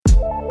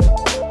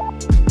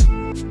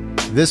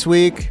This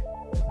week,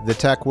 the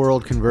tech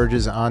world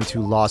converges onto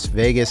Las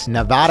Vegas,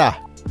 Nevada,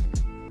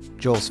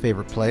 Joel's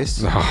favorite place.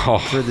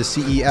 For the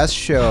CES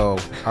show,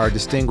 our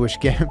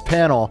distinguished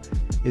panel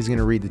is going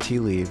to read the tea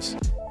leaves,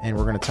 and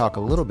we're going to talk a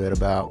little bit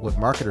about what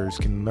marketers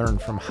can learn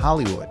from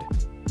Hollywood.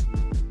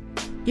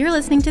 You're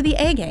listening to The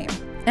A-Game,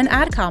 an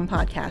AdCom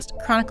podcast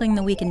chronicling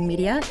the week in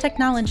media,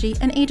 technology,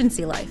 and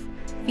agency life,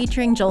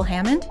 featuring Joel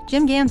Hammond,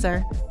 Jim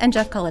Ganzer, and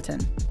Jeff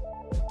Culleton.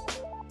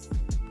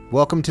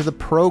 Welcome to the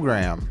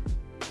program.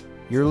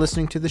 You're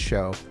listening to the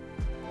show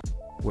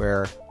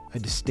where a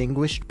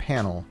distinguished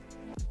panel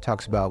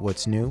talks about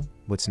what's new,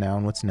 what's now,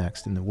 and what's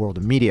next in the world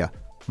of media,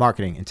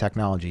 marketing, and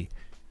technology.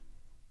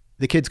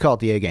 The kids call it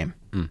the A-Game.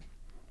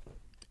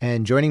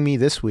 And joining me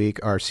this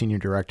week, our Senior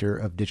Director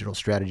of Digital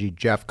Strategy,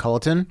 Jeff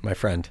Culleton. My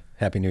friend,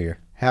 Happy New Year.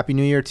 Happy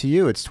New Year to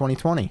you. It's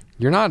 2020.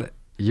 You're not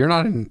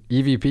an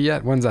EVP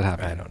yet? When's that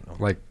happen? I don't know.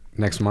 Like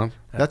next month?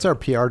 That's our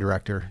PR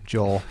director,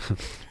 Joel.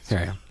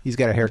 Yeah. He's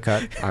got a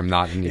haircut. I'm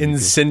not an EVP.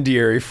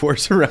 Incendiary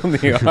force around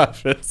the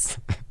office.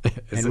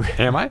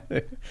 Am I?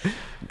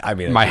 I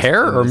mean, my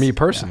hair or me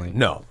personally? Yeah.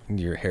 No,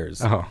 your hair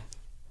is. Oh.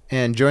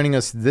 And joining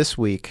us this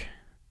week,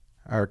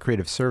 our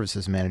creative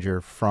services manager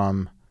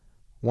from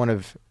one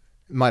of,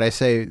 might I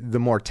say, the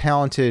more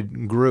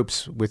talented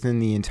groups within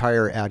the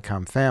entire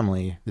AdCom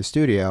family, the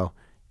studio,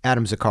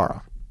 Adam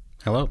Zaccaro.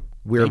 Hello.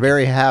 We're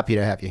very happy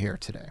to have you here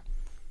today.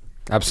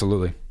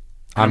 Absolutely.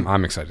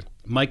 I'm excited.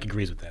 Mike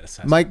agrees with that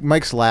assessment.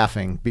 Mike's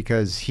laughing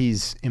because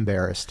he's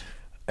embarrassed.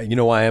 You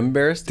know why I'm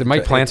embarrassed? Did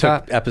Mike plant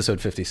that? Episode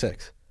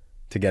 56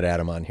 to get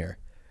Adam on here.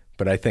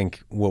 But I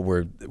think what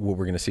we're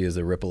going to see is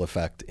the ripple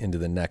effect into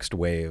the next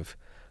wave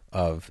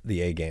of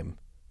the A-Game,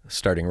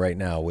 starting right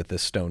now with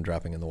this stone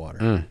dropping in the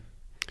water.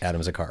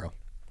 Adam Zaccaro.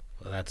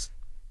 Well, that's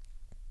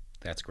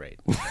great.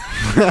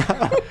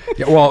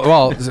 Yeah,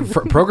 well,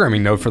 for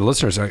programming note for the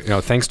listeners,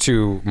 thanks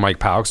to Mike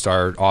Paukst,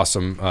 our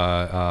awesome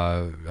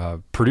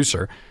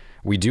producer,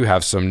 we do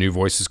have some new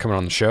voices coming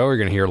on the show. You're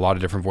going to hear a lot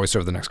of different voices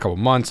over the next couple of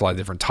months, a lot of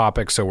different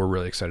topics. So we're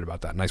really excited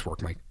about that. Nice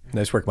work, Mike.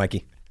 Nice work,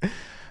 Mikey.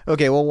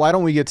 Okay, well, why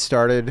don't we get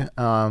started?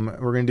 We're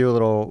going to do a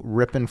little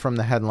ripping from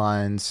the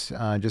headlines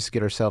just to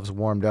get ourselves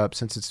warmed up.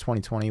 Since it's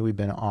 2020, we've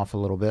been off a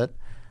little bit.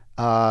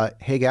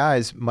 Hey,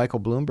 guys, Michael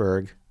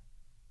Bloomberg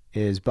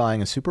is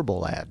buying a Super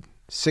Bowl ad.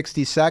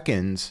 60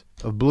 seconds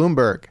of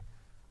Bloomberg.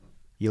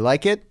 You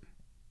like it?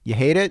 You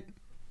hate it?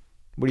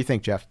 What do you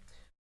think, Jeff?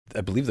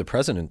 I believe the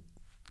president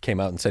came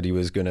out and said he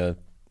was going to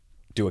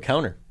do a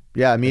counter.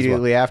 Yeah,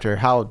 immediately after.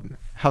 How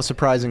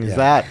surprising is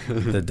that?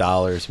 The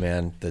dollars,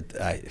 man.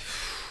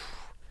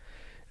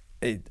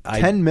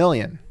 10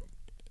 million.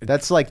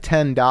 That's like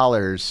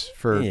 $10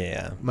 for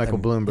Michael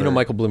Bloomberg. You know,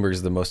 Michael Bloomberg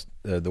is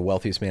the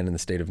wealthiest man in the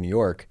state of New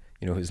York.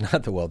 You know who's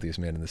not the wealthiest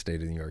man in the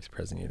state of New York is the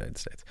president of the United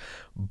States.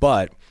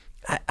 But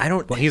I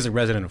don't. Well, he's a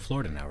resident of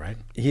Florida now, right?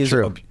 He is.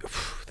 True.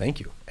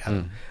 Thank you,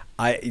 Adam.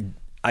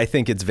 I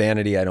think it's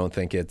vanity. I don't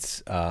think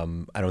it's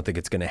going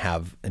to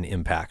have an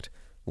impact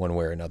one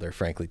way or another.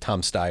 Frankly,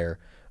 Tom Steyer,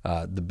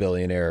 the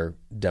billionaire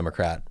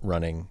Democrat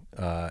running,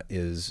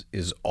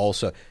 is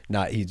also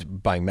not. He's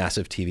buying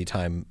massive TV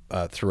time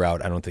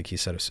throughout. I don't think he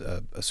set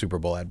a Super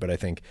Bowl ad, but I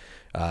think,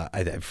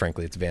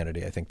 frankly, it's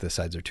vanity. I think the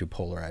sides are too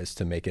polarized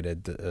to make it a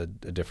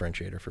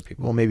differentiator for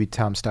people. Well, maybe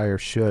Tom Steyer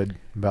should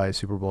buy a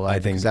Super Bowl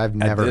ad because I've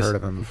never heard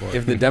of him before.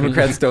 If the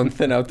Democrats don't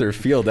thin out their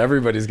field,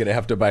 everybody's going to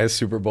have to buy a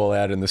Super Bowl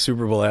ad, and the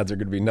Super Bowl ads are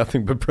going to be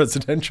nothing but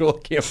presidential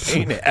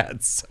campaign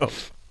ads. So,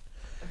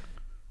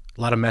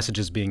 a lot of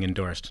messages being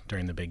endorsed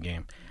during the big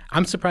game.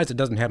 I'm surprised it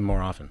doesn't happen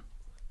more often.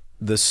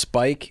 The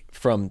spike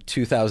from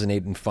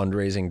 2008 in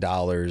fundraising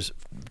dollars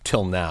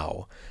till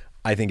now,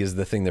 I think, is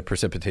the thing that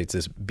precipitates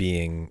this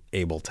being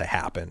able to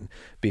happen.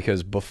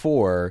 Because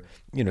before,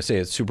 say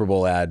a Super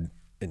Bowl ad,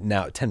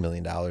 now $10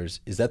 million,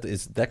 is that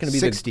going to be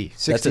 60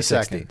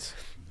 seconds?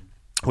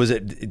 Was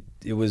it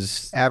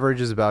was average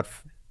is about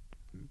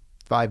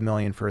 5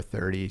 million for a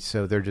 30,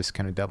 so they're just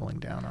kind of doubling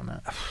down on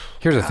that.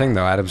 Here's the thing,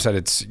 though. Adam said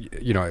it's,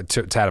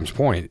 to Adam's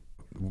point,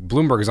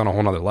 Bloomberg is on a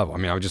whole nother level. I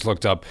mean, I just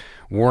looked up,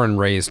 Warren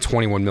raised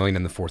 $21 million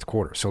in the fourth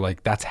quarter. So,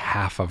 that's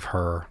half of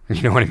her,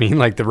 you know what I mean?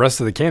 Like, the rest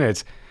of the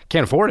candidates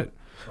can't afford it.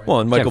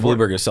 Well, and Michael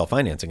Bloomberg is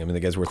self-financing. I mean, the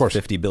guy's worth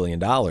 $50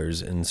 billion.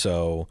 And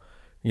so,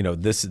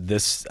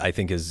 this I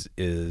think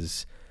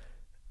is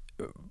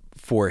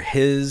for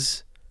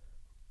his,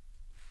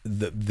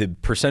 the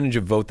percentage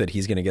of vote that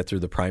he's going to get through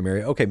the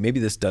primary. Okay, maybe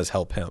this does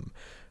help him.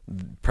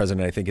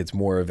 President, I think it's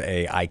more of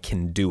I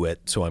can do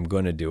it, so I'm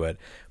going to do it.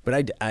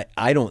 But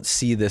I don't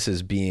see this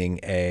as being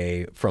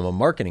from a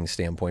marketing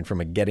standpoint, from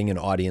a getting an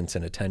audience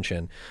and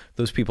attention.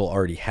 Those people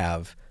already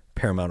have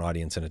paramount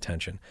audience and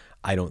attention.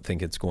 I don't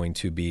think it's going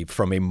to be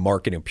from a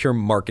pure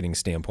marketing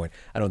standpoint.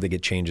 I don't think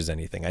it changes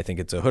anything. I think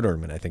it's a hood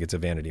ornament. I think it's a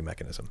vanity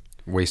mechanism.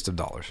 Waste of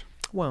dollars.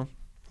 Well,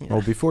 yeah.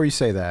 Well, before you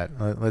say that,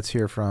 let's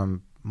hear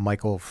from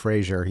Michael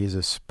Frazier. He's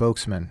a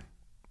spokesman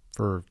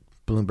for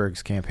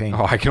Bloomberg's campaign.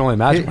 Oh, I can only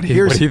imagine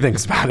what he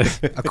thinks about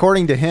it.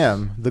 According to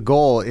him, the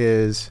goal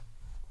is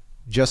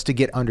just to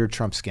get under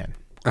Trump's skin.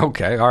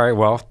 Okay. All right.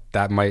 Well,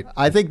 that might.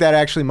 I think that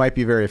actually might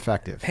be very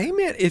effective. Hey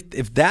man,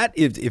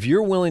 if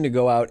you're willing to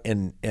go out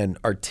and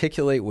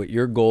articulate what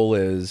your goal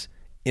is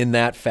in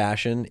that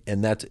fashion,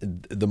 and that's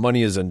the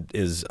money is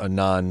a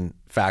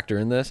non-factor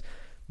in this,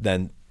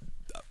 then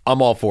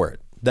I'm all for it.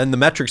 Then the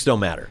metrics don't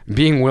matter.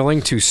 Being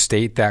willing to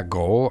state that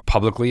goal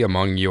publicly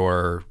among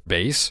your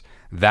base,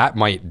 that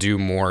might do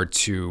more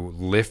to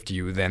lift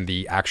you than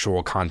the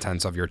actual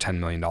contents of your $10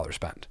 million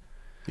spend.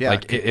 Yeah,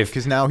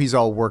 because now he's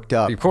all worked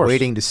up,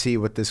 waiting to see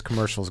what this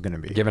commercial is going to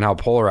be. Given how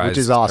polarized which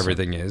is awesome.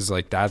 Everything is,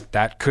 like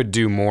that could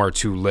do more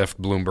to lift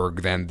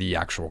Bloomberg than the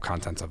actual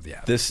contents of the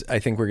ad. This, I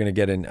think we're going to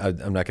get in.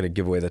 I'm not going to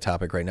give away the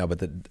topic right now,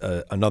 but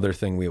another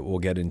thing we'll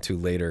get into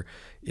later,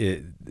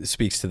 it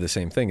speaks to the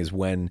same thing, is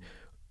when,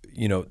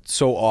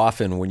 so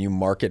often when you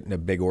market in a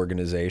big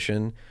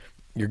organization,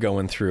 you're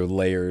going through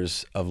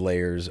layers of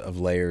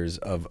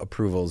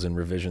approvals and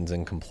revisions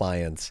and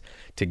compliance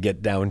to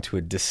get down to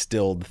a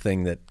distilled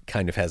thing that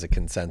kind of has a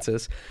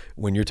consensus.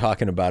 When you're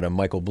talking about a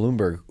Michael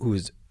Bloomberg,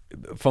 who's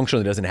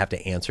functionally doesn't have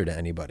to answer to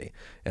anybody,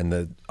 and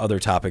the other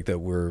topic that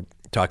we're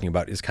talking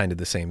about is kind of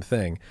the same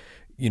thing.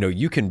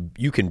 You can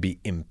be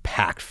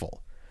impactful.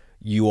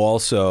 You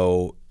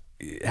also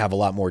have a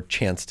lot more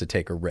chance to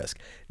take a risk.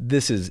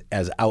 This is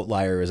as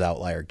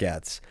outlier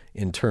gets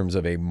in terms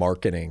of a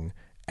marketing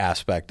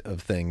aspect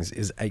of things.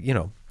 Is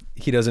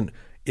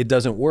it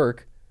doesn't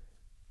work.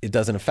 It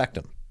doesn't affect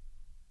him.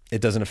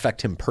 It doesn't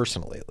affect him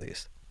personally, at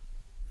least.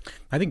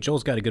 I think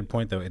Joel's got a good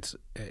point, though.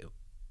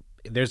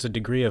 There's a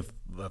degree of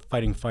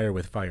fighting fire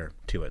with fire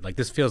to it. Like,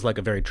 this feels like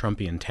a very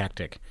Trumpian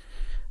tactic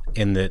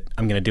in that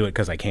I'm going to do it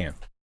because I can.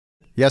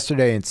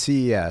 Yesterday in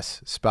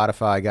CES,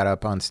 Spotify got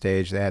up on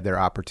stage. They had their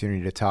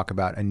opportunity to talk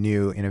about a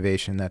new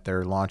innovation that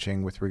they're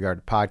launching with regard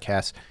to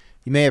podcasts.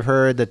 You may have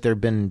heard that they've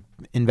been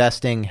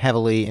investing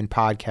heavily in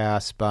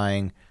podcasts,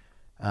 buying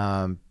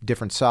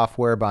different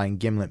software, buying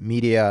Gimlet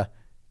Media,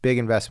 big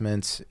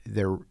investments.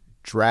 They're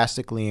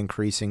drastically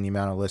increasing the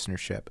amount of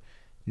listenership.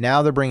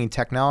 Now they're bringing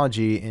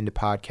technology into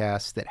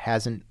podcasts that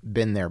hasn't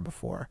been there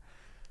before.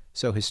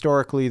 So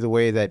historically, the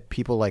way that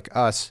people like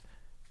us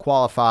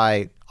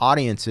qualify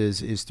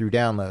audiences is through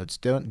downloads.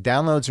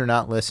 Downloads are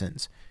not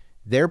listens.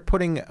 They're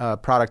putting a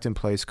product in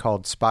place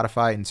called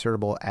Spotify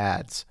Insertable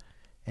Ads,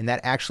 and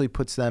that actually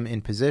puts them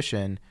in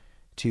position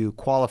to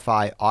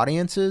qualify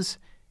audiences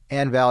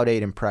and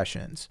validate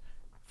impressions.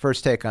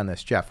 First take on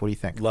this, Jeff, what do you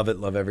think? Love it,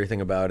 love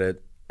everything about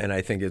it, and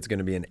I think it's going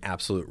to be an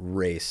absolute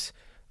race.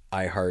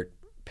 iHeart,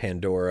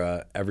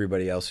 Pandora,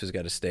 everybody else who's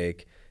got a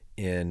stake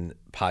in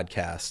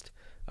podcast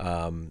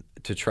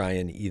to try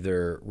and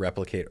either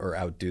replicate or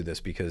outdo this,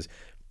 because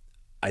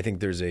I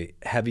think there's a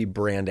heavy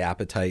brand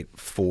appetite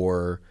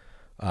for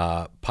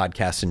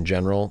podcasts in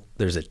general.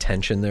 There's a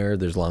tension there.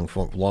 There's long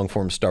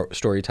form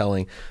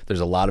storytelling. There's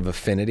a lot of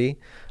affinity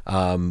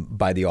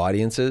by the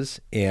audiences,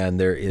 and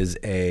there is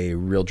a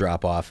real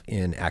drop off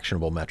in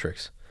actionable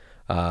metrics.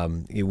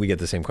 We get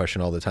the same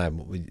question all the time.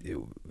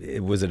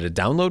 Was it a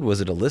download?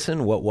 Was it a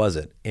listen? What was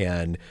it?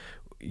 And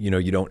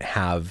you don't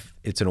have.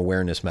 It's an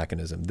awareness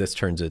mechanism. This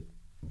turns it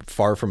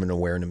far from an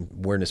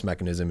awareness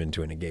mechanism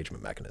into an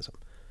engagement mechanism.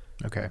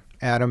 Okay.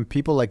 Adam,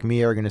 people like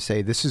me are going to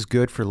say this is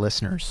good for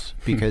listeners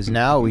because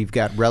now we've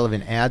got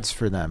relevant ads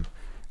for them.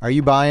 Are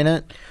you buying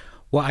it?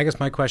 Well, I guess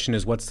my question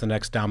is, what's the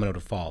next domino to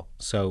fall?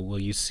 So will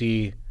you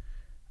see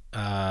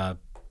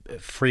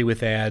free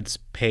with ads,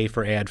 pay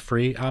for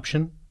ad-free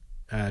option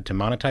to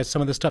monetize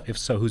some of this stuff? If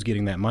so, who's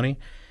getting that money?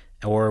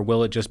 Or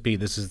will it just be,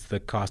 this is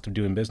the cost of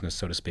doing business,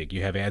 so to speak?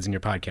 You have ads in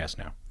your podcast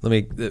now.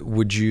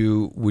 Would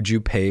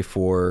you pay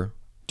for...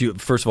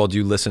 First of all, do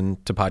you listen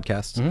to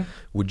podcasts? Mm-hmm.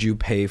 Would you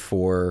pay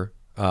for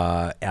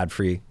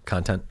ad-free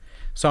content?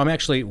 So I'm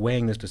actually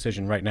weighing this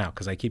decision right now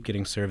because I keep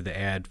getting served the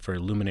ad for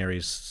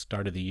Luminary's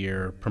start of the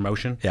year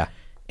promotion. Yeah.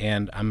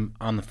 And I'm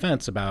on the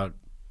fence about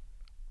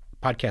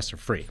podcasts are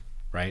free,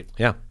 right?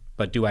 Yeah.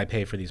 But do I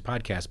pay for these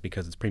podcasts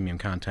because it's premium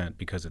content,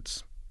 because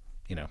it's,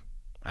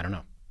 I don't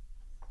know.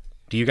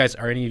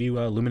 Are any of you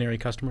Luminary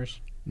customers?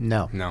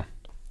 No.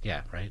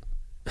 Yeah, right?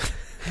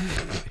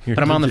 But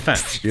I'm on the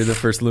fence. You're the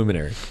first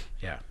Luminary.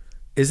 Yeah.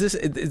 Is this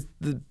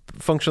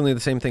functionally the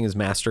same thing as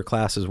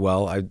Masterclass as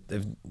well?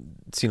 I've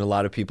seen a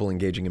lot of people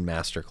engaging in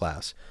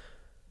Masterclass.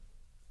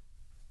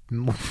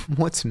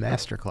 What's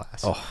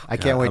Masterclass? Oh, I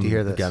can't wait to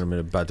hear this. I'm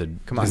about to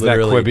come on. Is that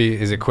Quibi?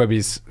 Is it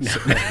Quibi's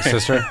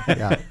sister?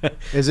 Yeah.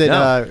 Is it?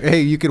 No.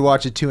 Hey, you could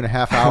watch a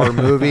 2.5 hour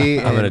movie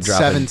in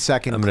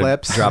 7-second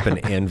clips. I'm gonna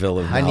drop an anvil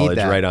of knowledge. I need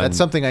that. Right on. That's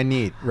something I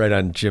need. Right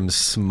on Jim's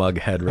smug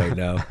head right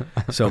now.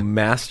 So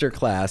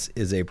Masterclass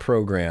is a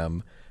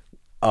program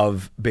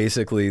of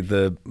basically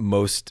the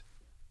most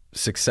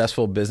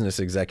successful business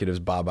executives: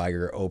 Bob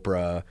Iger,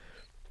 Oprah,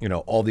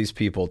 all these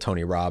people,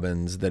 Tony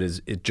Robbins.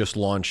 It just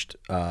launched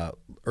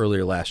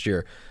earlier last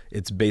year.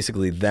 It's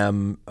basically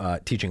them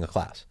teaching a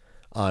class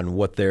on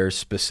what their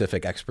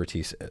specific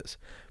expertise is,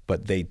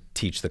 but they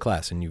teach the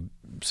class, and you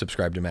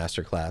subscribe to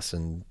Masterclass,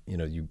 and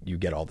you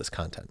get all this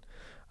content,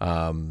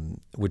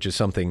 which is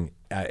something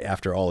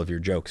after all of your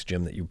jokes,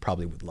 Jim, that you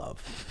probably would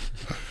love.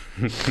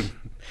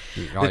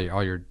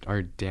 all your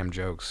damn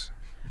jokes.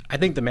 I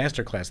think the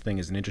masterclass thing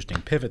is an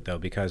interesting pivot, though,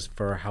 because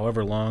for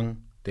however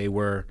long they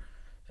were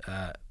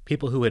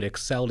people who had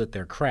excelled at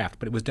their craft,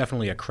 but it was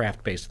definitely a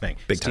craft-based thing.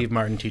 Steve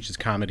Martin teaches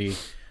comedy.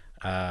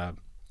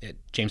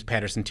 James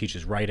Patterson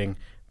teaches writing.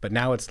 But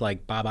now it's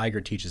like Bob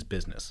Iger teaches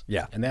business.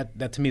 Yeah. And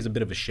that to me is a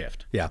bit of a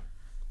shift. Yeah.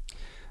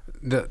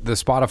 The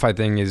Spotify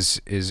thing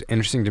is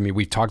interesting to me.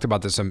 We've talked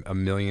about this a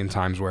million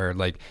times where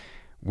like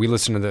we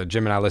listen to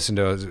Jim and I listen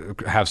to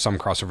have some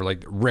crossover,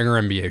 like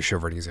Ringer NBA show,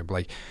 for an example.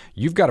 Like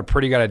you've got a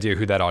pretty good idea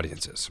who that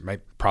audience is,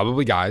 right?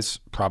 Probably guys,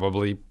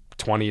 probably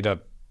 20 to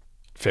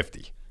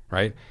 50,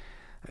 right?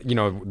 You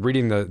know,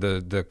 reading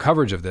the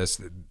coverage of this,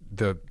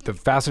 the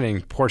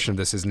fascinating portion of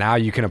this is now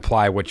you can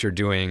apply what you're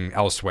doing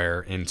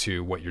elsewhere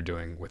into what you're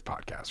doing with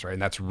podcasts, right?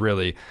 And that's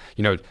really,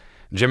 you know,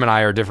 Jim and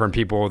I are different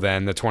people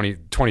than the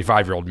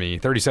 25-year-old me.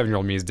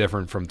 37-year-old me is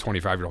different from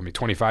 25-year-old me.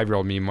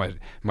 25-year-old me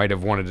might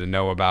have wanted to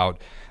know about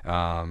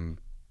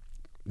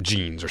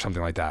genes or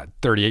something like that.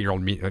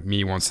 38-year-old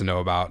me wants to know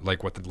about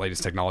like what the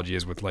latest technology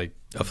is with like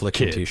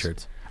Affliction kids.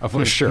 T-shirts.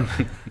 Sure,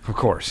 of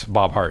course.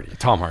 Bob Hardy,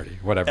 Tom Hardy,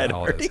 whatever the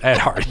hell it is. Ed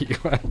Hardy.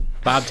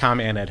 Bob, Tom,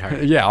 and Ed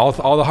Hardy. Yeah, all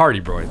the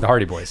Hardy boys, the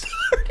Hardy boys.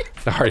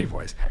 The Hardy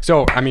boys.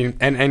 So, I mean,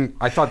 and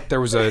I thought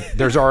there's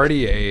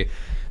already a,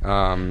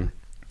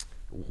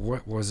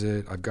 what was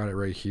it? I've got it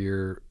right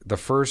here. The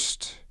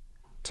first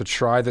to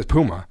try the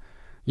Puma,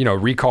 you know,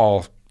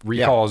 recall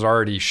is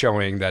already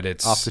showing that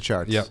it's off the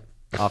charts. Yep.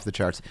 Off the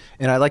charts.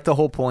 And I like the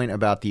whole point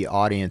about the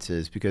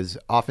audiences because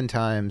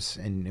oftentimes,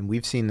 and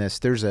we've seen this,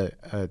 there's a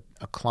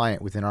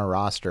client within our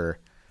roster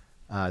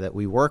that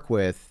we work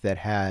with that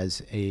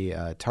has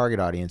a target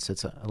audience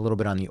that's a little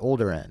bit on the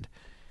older end.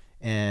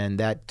 And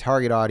that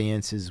target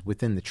audience is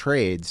within the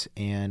trades.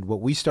 And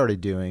what we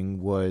started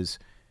doing was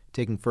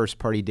taking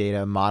first-party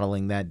data,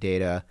 modeling that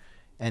data,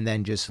 and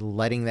then just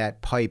letting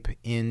that pipe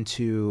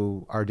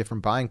into our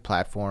different buying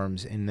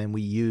platforms. And then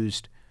we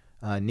used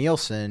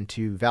Nielsen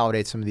to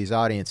validate some of these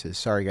audiences.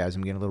 Sorry, guys,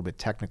 I'm getting a little bit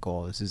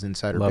technical. This is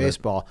insider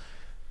baseball.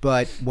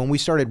 But when we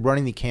started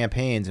running the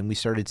campaigns and we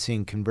started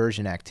seeing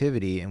conversion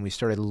activity and we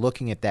started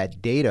looking at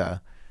that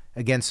data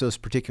against those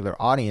particular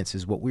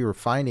audiences, what we were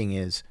finding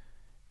is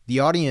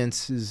the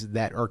audiences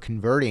that are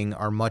converting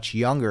are much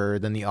younger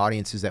than the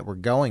audiences that we're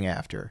going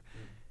after.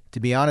 To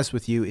be honest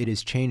with you, it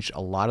has changed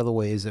a lot of the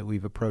ways that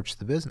we've approached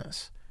the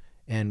business.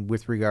 And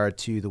with regard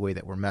to the way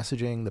that we're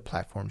messaging, the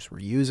platforms we're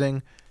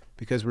using,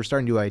 because we're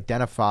starting to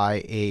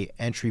identify a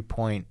entry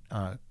point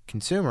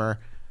consumer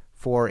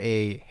for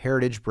a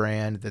heritage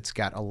brand that's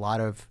got a lot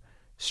of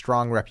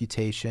strong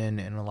reputation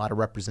and a lot of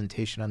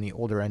representation on the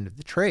older end of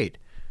the trade.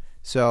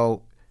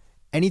 So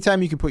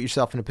anytime you can put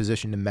yourself in a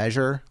position to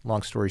measure,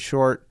 long story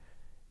short,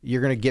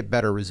 you're going to get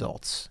better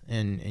results.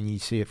 And you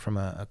see it from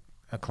a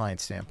client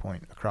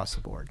standpoint across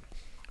the board.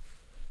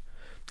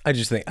 I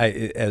just think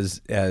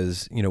as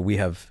you know, we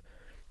have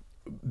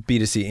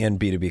B2C and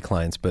B2B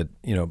clients, but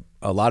you know,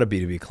 a lot of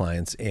B2B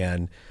clients,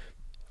 and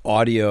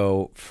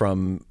audio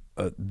from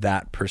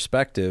that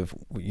perspective,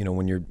 you know,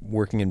 when you're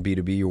working in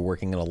B2B, you're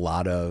working in a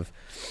lot of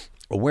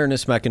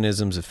awareness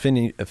mechanisms,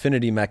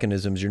 affinity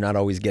mechanisms. You're not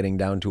always getting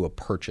down to a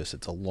purchase.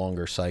 It's a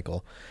longer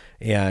cycle.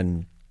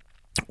 And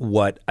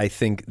what I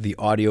think the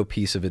audio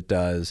piece of it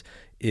does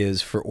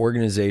is for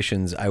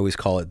organizations, I always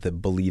call it the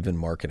believe in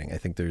marketing. I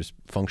think there's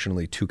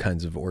functionally two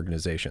kinds of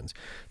organizations.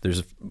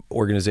 There's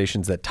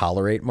organizations that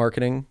tolerate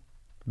marketing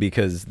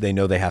because they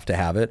know they have to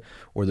have it,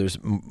 or there's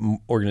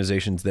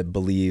organizations that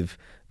believe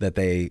that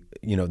they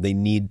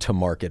need to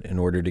market in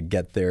order to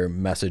get their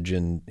message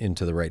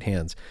into the right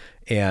hands.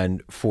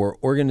 And for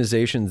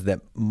organizations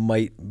that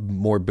might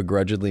more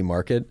begrudgingly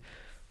market,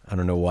 I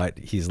don't know what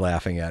he's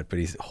laughing at, but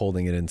he's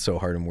holding it in so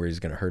hard and where he's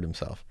going to hurt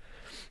himself.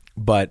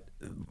 But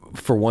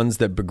for ones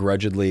that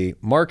begrudgingly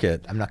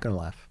market, I'm not going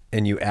to laugh.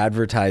 And you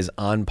advertise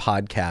on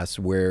podcasts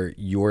where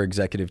your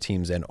executive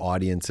teams and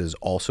audiences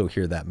also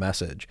hear that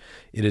message,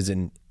 it is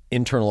an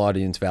internal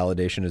audience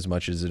validation as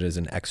much as it is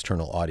an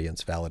external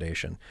audience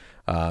validation,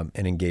 an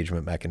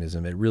engagement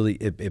mechanism. It really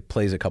it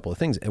plays a couple of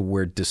things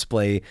where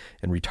display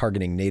and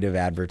retargeting native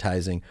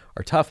advertising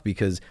are tough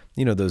because,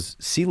 you know, those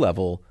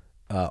C-level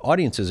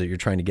audiences that you're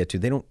trying to get to,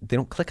 they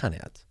don't click on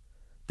ads.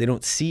 They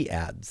don't see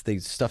ads.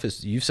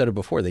 You've said it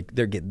before.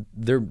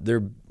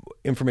 Their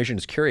information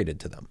is curated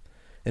to them,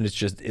 and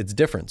it's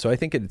different. So I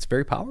think it's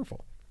very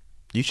powerful.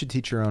 You should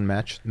teach your own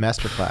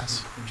master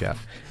class,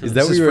 Jeff. Is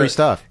that free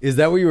stuff? Is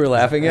that what you were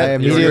laughing at? I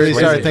immediately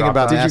started thinking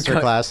about master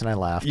class, and I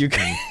laughed. You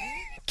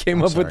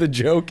came up with the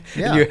joke,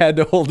 and you had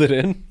to hold it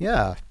in.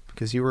 Yeah,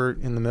 because you were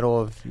in the middle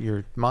of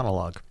your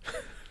monologue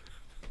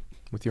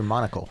with your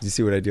monocle. Do you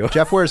see what I do?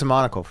 Jeff wears a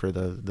monocle for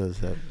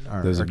those that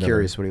are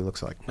curious what he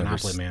looks like.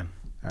 Monopoly man.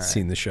 All right.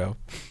 Seen the show.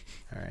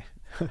 All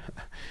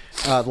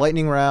right.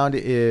 Lightning round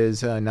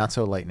is not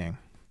so lightning.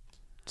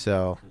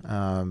 So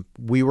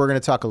we were going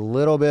to talk a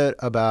little bit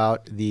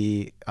about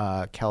the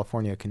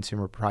California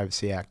Consumer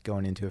Privacy Act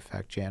going into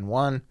effect Jan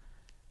 1.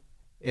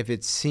 If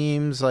it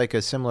seems like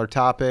a similar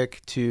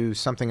topic to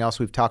something else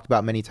we've talked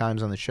about many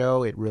times on the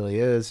show, it really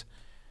is.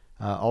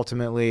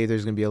 Ultimately,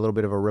 there's going to be a little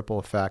bit of a ripple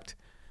effect.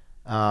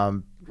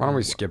 Why don't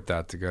we skip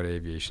that to go to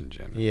Aviation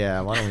Gin?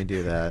 Yeah, why don't we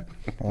do that?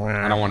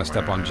 I don't want to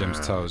step on Jim's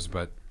toes,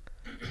 but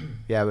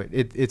Yeah, but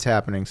it's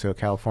happening. So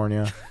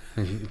California,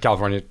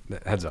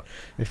 heads up.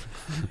 the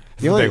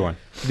big one.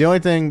 The only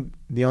thing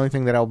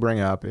that I'll bring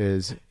up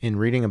is in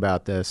reading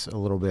about this a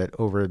little bit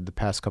over the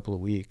past couple of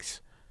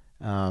weeks,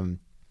 I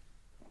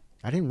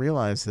didn't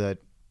realize that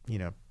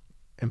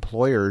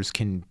employers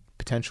can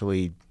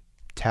potentially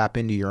tap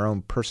into your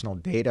own personal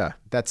data.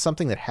 That's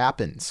something that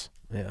happens.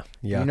 Yeah.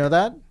 You know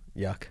that?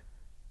 Yuck.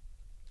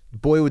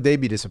 Boy, would they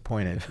be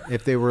disappointed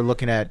if they were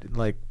looking at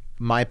like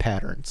my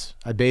patterns.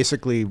 I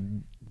basically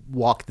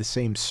walk the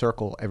same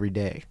circle every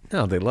day.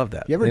 No, they love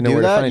that. You ever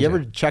do that? You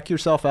ever check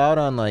yourself out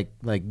on like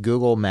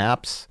Google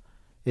Maps?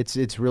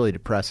 It's really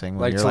depressing.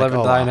 When Like you're to live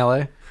and die in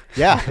LA?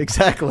 Yeah,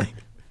 exactly.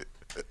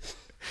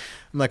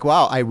 I'm like,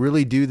 wow, I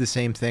really do the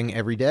same thing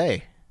every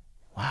day.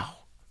 Wow.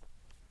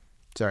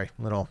 Sorry,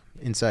 little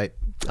insight.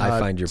 I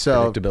find your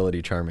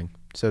predictability charming.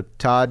 So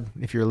Todd,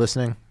 if you're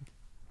listening,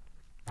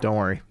 don't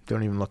worry.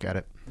 Don't even look at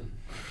it.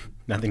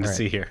 Nothing to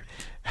see here.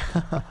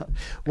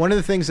 One of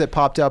the things that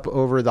popped up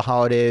over the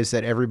holidays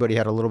that everybody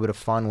had a little bit of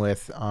fun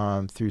with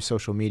through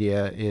social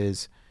media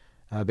is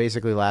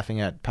basically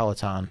laughing at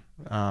Peloton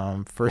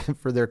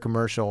for their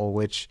commercial,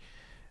 which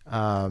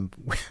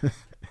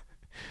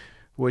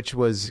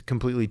was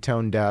completely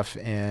tone deaf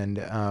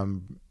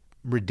and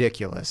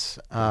ridiculous.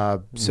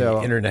 So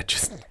the internet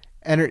just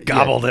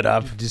gobbled it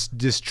up. Just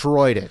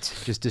destroyed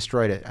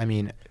it. I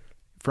mean,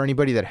 for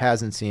anybody that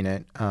hasn't seen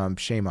it,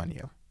 shame on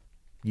you.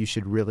 You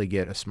should really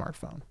get a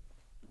smartphone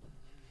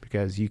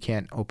because you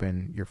can't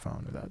open your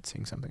phone without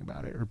seeing something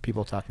about it or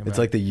people talking about it. It's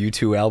like the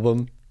U2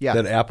 album Yeah.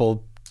 that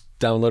Apple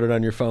downloaded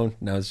on your phone.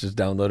 Now it's just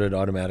downloaded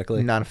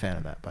automatically. Not a fan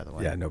of that, by the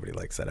way. Yeah, nobody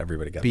likes that.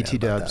 Everybody got BT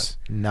mad about dubs,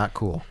 not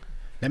cool.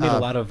 That made a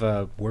lot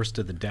of worst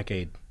of the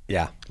decade.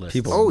 Yeah, lists.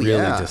 people really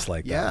yeah.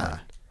 dislike that. Yeah.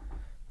 one.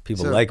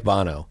 People So- like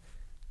Bono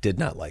did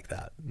not like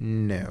that.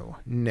 No.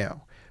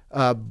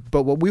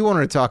 But what we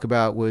wanted to talk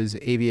about was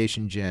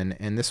Aviation Gin,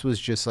 and this was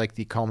just like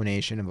the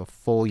culmination of a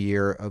full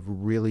year of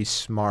really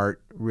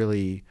smart,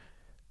 really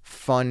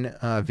fun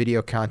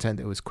video content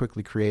that was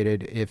quickly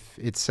created. If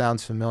it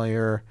sounds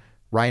familiar,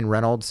 Ryan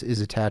Reynolds is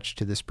attached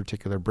to this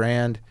particular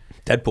brand.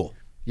 Deadpool.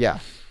 Yeah.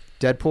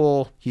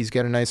 Deadpool, he's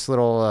got a nice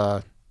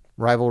little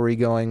rivalry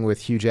going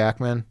with Hugh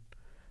Jackman.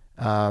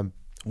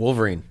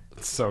 Wolverine.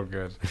 So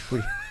good.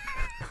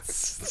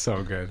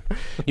 So good.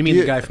 You mean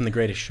the guy from The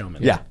Greatest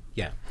Showman? Yeah.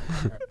 Yeah.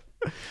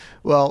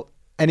 Well,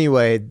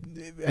 anyway,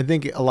 I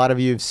think a lot of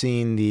you have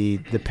seen the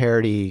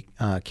parody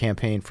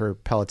campaign for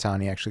Peloton.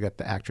 He actually got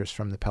the actress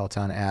from the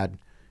Peloton ad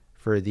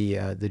for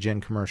the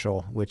gin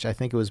commercial, which I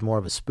think it was more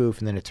of a spoof,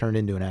 and then it turned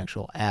into an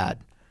actual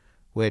ad,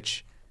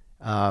 which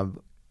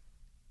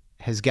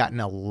has gotten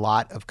a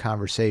lot of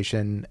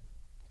conversation.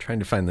 Trying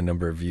to find the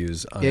number of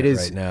views on it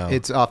right now.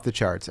 It's off the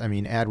charts. I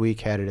mean, Adweek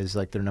had it as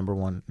like their number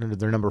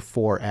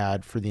 4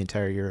 ad for the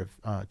entire year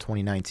of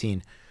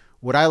 2019.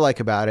 What I like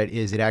about it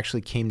is it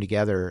actually came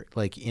together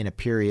like in a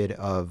period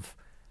of,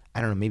 I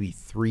don't know, maybe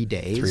 3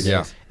 days. 3 days.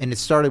 Yeah. And it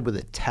started with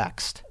a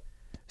text.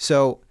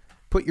 So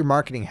put your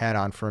marketing hat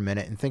on for a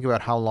minute and think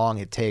about how long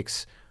it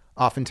takes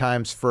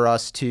oftentimes for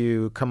us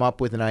to come up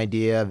with an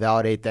idea,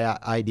 validate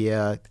that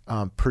idea,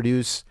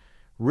 produce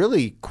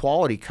really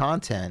quality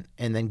content,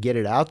 and then get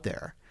it out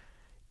there.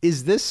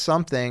 Is this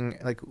something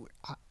like,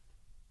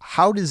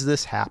 how does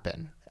this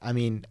happen? I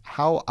mean,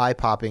 how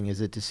eye-popping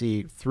is it to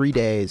see 3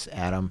 days,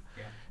 Adam,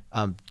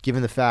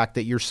 given the fact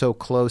that you're so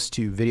close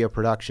to video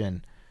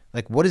production?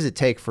 Like, what does it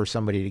take for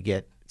somebody to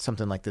get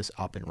something like this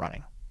up and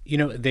running? You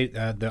know,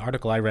 the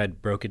article I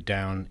read broke it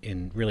down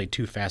in really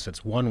 2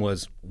 facets. One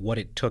was what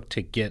it took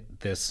to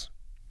get this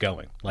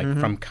going, like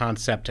from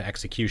concept to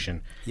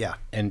execution. Yeah.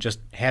 And just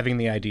having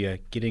the idea,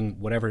 getting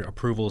whatever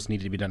approvals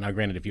needed to be done. Now,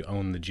 granted, if you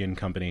own the gin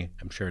company,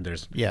 I'm sure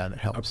there's Yeah, that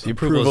helps. The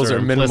approvals are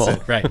minimal.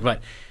 implicit, right?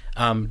 But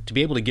to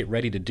be able to get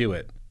ready to do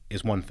it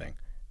is one thing.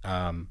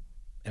 And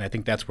I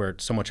think that's where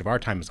so much of our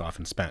time is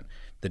often spent.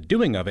 The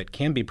doing of it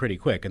can be pretty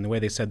quick. And the way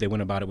they said they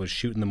went about it was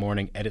shoot in the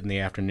morning, edit in the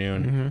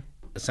afternoon,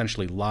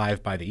 essentially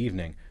live by the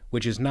evening,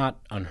 which is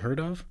not unheard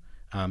of.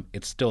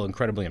 It's still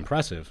incredibly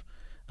impressive.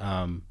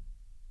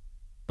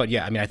 But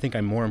yeah, I mean, I think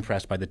I'm more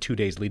impressed by the 2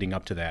 days leading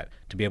up to that,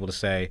 to be able to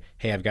say,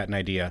 hey, I've got an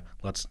idea.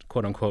 Let's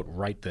quote unquote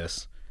write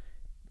this,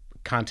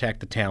 contact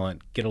the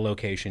talent, get a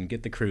location,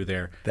 get the crew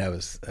there.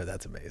 That's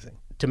amazing.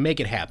 To make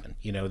it happen.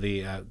 You know,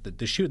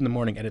 the shoot in the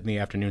morning, edit in the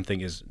afternoon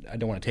thing is, I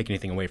don't want to take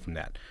anything away from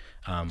that.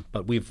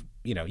 But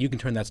you can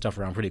turn that stuff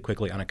around pretty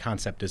quickly on a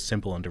concept as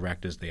simple and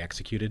direct as they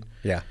executed.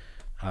 Yeah.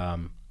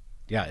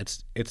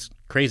 It's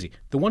crazy.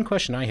 The one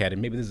question I had,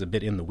 and maybe this is a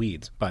bit in the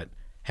weeds, but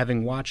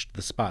having watched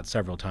the spot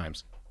several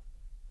times,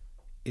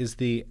 is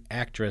the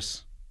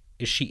actress,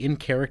 is she in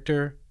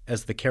character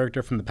as the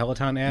character from the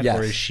Peloton ad? Yes.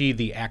 Or is she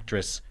the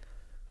actress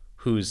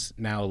who's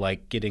now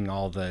like getting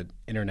all the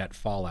internet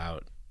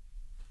fallout?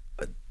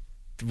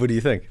 What do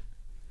you think?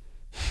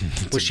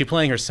 Was she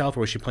playing herself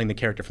or was she playing the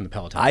character from the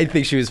Peloton? I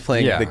think she was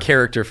playing Yeah. the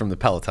character from the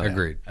Peloton.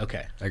 Agreed.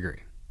 Okay.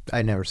 Agreed.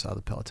 I never saw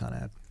the Peloton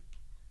ad.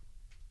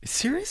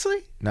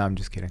 Seriously? No, I'm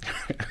just kidding.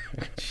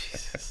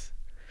 Jesus.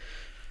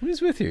 What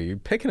is with you? You're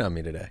picking on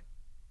me today.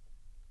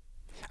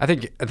 I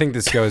think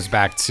this goes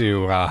back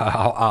to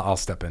I'll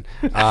step in.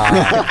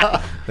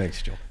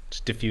 Thanks, Joel.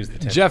 Just diffuse the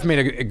tension. Jeff made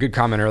a good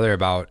comment earlier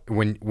about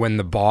when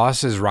the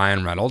boss is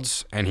Ryan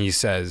Reynolds and he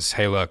says,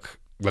 "Hey, look,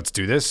 let's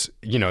do this."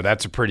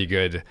 That's a pretty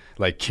good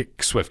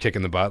swift kick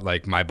in the butt.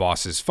 Like, my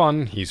boss is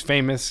fun, he's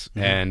famous,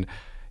 and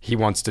he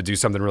wants to do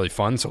something really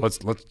fun. So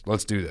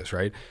let's do this,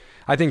 right?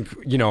 I think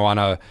on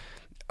a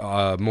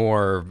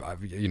more,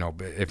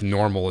 if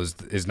normal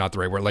is not the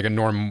right word, like a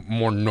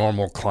more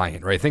normal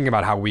client, right? Thinking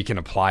about how we can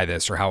apply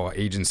this, or how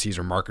agencies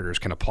or marketers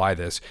can apply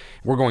this.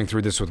 We're going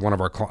through this with one of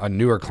a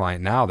newer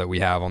client now that we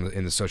have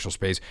in the social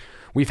space.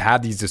 We've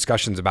had these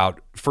discussions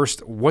about,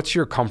 first, what's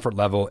your comfort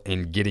level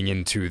in getting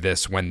into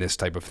this when this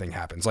type of thing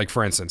happens? Like,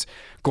 for instance,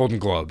 Golden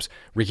Globes,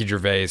 Ricky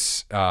Gervais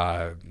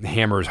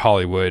hammers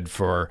Hollywood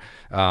for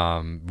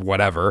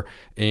whatever,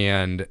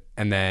 and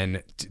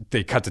then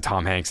they cut to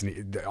Tom Hanks,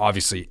 and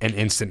obviously an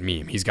instant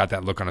meme. He's got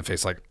that look on his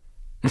face, like,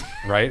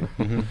 right?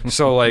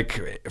 So,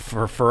 like,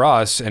 for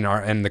us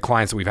and the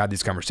clients that we've had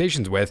these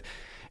conversations with,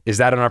 is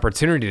that an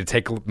opportunity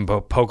to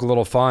poke a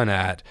little fun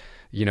at,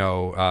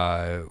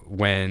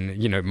 when,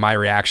 my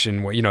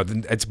reaction,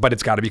 but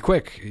it's got to be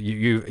quick.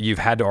 You've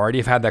had to already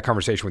have had that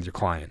conversation with your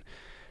client.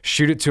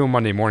 Shoot it to him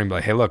Monday morning, be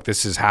like, "Hey, look,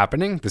 this is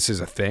happening. This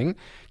is a thing.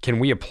 Can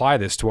we apply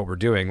this to what we're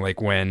doing?"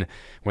 Like when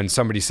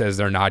somebody says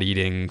they're not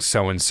eating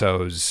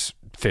so-and-so's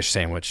fish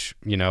sandwich,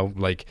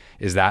 like,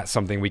 is that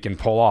something we can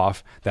pull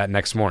off that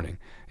next morning?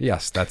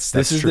 Yes, that's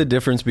This is true. the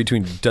difference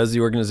between, does the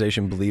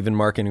organization believe in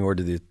marketing, or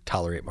do they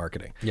tolerate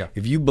marketing? Yeah.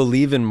 If you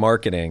believe in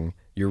marketing,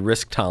 your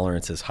risk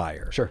tolerance is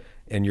higher. Sure.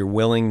 And your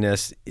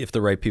willingness, if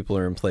the right people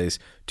are in place,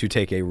 to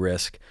take a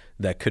risk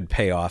that could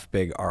pay off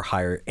big are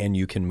higher, and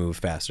you can move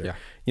faster. Yeah.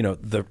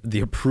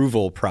 The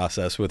approval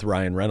process with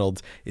Ryan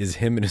Reynolds is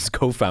him and his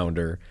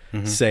co-founder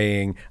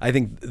saying, I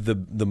think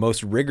the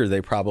most rigor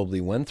they probably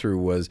went through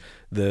was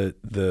the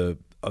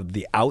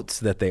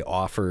outs that they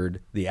offered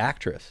the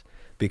actress,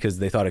 because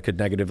they thought it could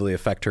negatively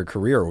affect her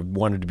career, or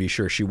wanted to be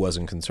sure she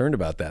wasn't concerned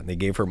about that. And they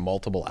gave her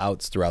multiple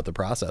outs throughout the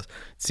process.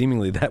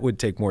 Seemingly that would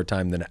take more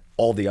time than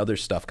all the other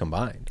stuff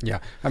combined. Yeah.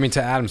 I mean,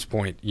 to Adam's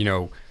point,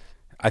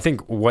 I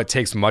think what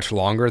takes much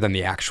longer than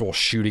the actual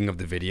shooting of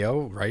the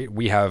video, right?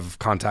 We have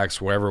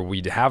contacts wherever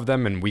we have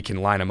them, and we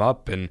can line them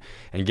up and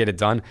get it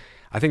done.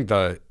 I think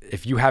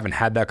if you haven't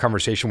had that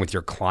conversation with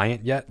your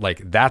client yet,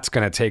 like, that's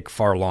going to take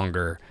far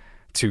longer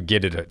to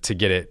get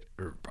it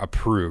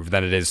approved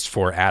than it is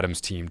for Adam's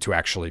team to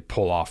actually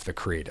pull off the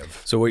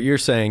creative. So what you're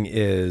saying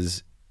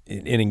is,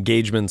 in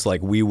engagements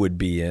like we would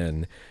be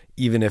in,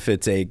 even if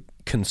it's a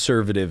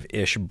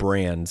conservative-ish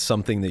brand,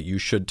 something that you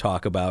should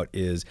talk about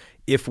is,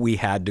 if we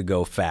had to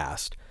go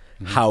fast,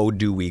 how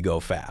do we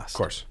go fast? Of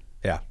course.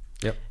 Yeah.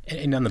 Yep.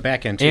 And on the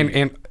back end, too.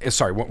 And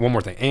sorry, one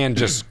more thing, and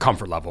just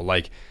comfort level,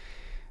 like,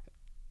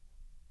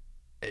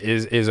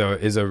 is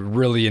a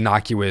really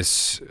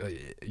innocuous,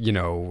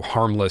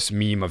 harmless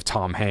meme of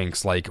Tom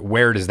Hanks. Like,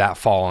 where does that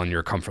fall on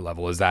your comfort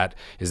level? Is that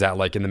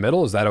like in the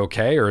middle? Is that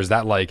okay? Or is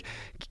that like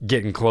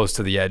getting close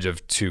to the edge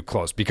of too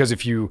close? Because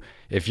if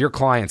your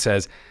client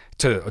says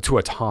to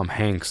a Tom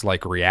Hanks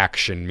like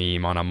reaction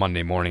meme on a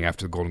Monday morning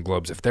after the Golden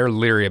Globes, if they're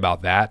leery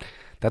about that,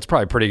 that's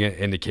probably a pretty good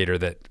indicator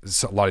that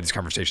a lot of these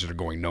conversations are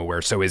going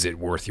nowhere. So is it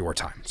worth your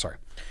time? Sorry.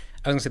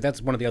 I was going to say,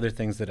 that's one of the other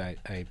things that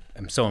I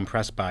am so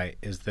impressed by,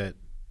 is that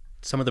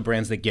some of the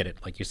brands that get it,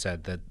 like you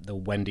said, the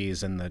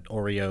Wendy's and the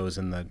Oreos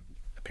and the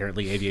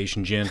apparently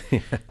Aviation Gin,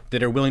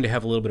 that are willing to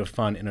have a little bit of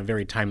fun in a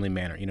very timely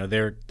manner.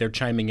 They're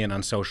chiming in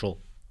on social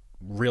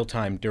real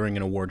time during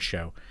an award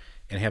show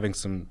and having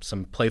some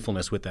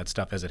playfulness with that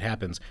stuff as it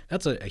happens.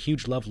 That's a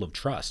huge level of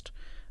trust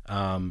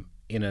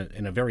in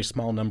a very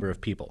small number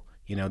of people.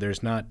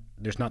 There's not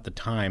the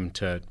time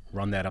to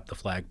run that up the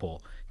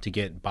flagpole, to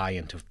get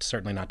buy-in, to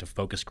certainly not to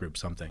focus group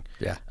something.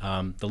 Yeah.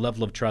 The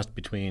level of trust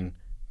between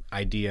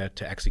idea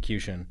to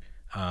execution,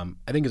 I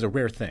think, is a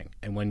rare thing.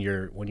 And when you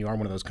are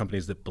one of those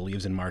companies that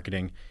believes in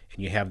marketing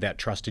and you have that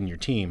trust in your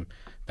team,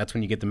 that's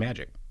when you get the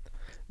magic.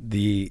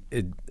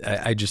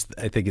 I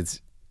think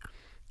it's,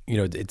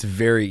 it's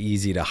very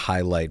easy to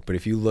highlight, but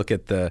if you look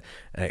at I'm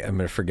going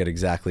to forget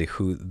exactly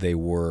who they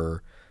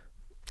were.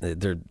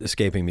 They're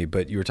escaping me,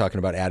 but you were talking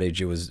about Ad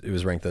Age. It was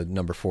ranked the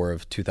number 4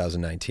 of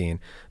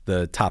 2019.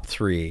 The top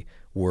 3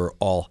 were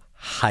all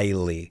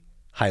highly,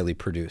 highly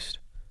produced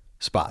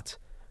spots,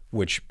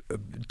 which,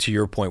 to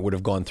your point, would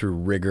have gone through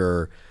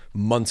rigor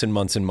months and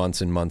months and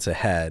months and months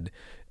ahead.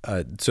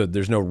 So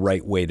there's no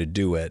right way to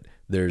do it.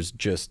 There's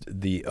just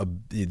the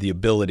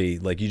ability,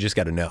 like, you just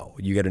got to know.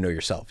 You got to know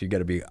yourself. You got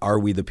to be, are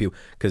we the people?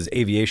 Because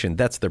aviation,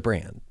 that's their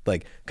brand.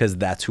 Like, because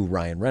that's who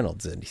Ryan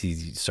Reynolds is.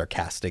 He's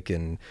sarcastic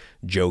and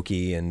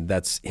jokey, and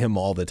that's him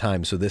all the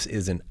time. So this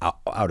isn't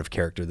out of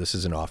character. This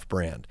isn't off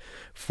brand.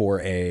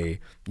 For a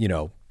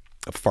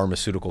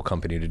pharmaceutical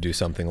company to do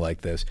something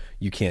like this,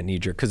 you can't knee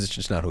jerk, because it's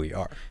just not who you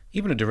are.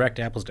 Even a direct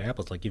apples to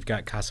apples, like you've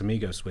got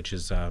Casamigos, which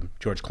is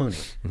George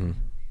Clooney.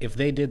 if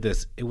they did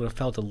this, it would have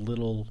felt a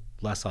little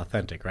less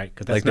authentic, right?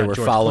 Because like they were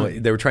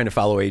following, they were trying to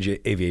follow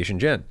Aviation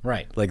Gin,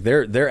 right? Like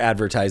their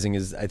advertising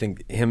is, I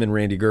think, him and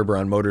Randy Gerber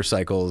on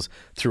motorcycles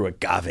through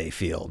agave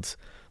fields,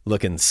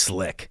 looking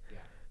slick,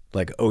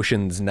 like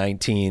Ocean's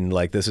 19.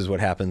 Like this is what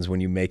happens when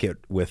you make it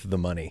with the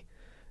money,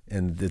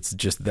 and it's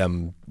just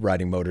them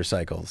riding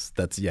motorcycles.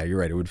 That's you're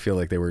right. It would feel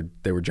like they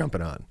were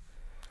jumping on.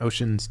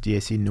 Ocean's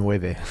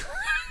 19.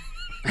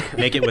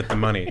 Make It With the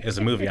Money is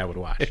a movie I would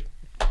watch.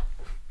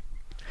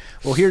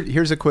 Well,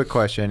 here's a quick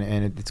question,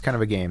 and it's kind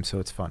of a game, so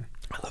it's fun.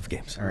 I love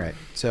games. All right.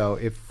 So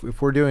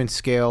if we're doing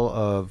scale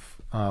of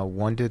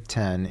 1 to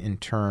 10 in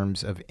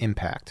terms of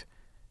impact,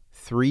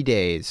 3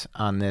 days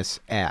on this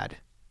ad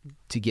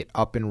to get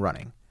up and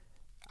running,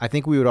 I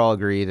think we would all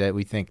agree that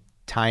we think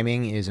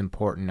timing is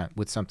important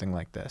with something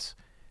like this.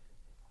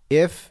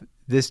 If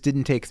this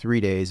didn't take 3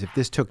 days, if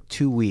this took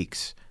 2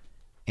 weeks,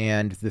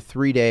 and the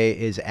 3-day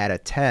is at a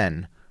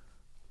 10,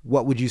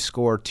 what would you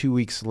score 2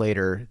 weeks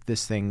later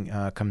this thing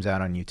comes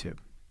out on YouTube?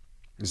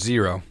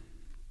 0.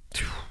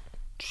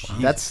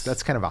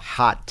 That's kind of a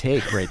hot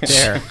take right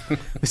there.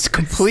 It's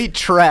complete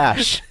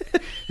trash.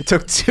 It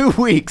took 2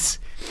 weeks.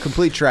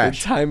 Complete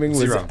trash. The timing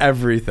was 0.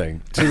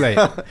 everything. Too late.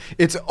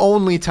 It's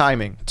only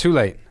timing. Too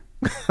late.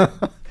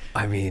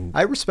 I mean,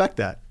 I respect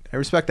that.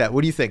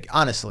 What do you think,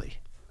 honestly?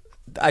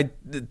 I'd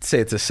say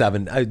it's a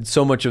 7.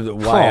 So much of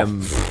why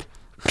I'm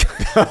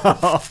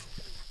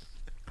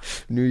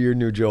New Year,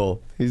 new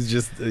Joel.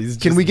 He's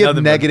Can we get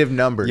negative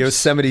numbers?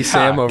 Yosemite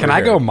Sam over Can here.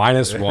 I go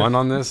 -1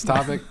 on this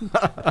topic?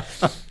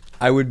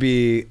 I would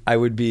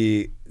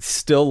be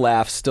still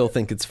laugh, still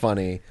think it's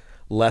funny,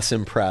 less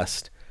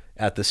impressed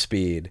at the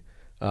speed.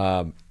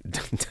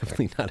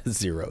 Definitely not a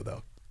 0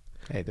 though.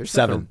 Hey, there's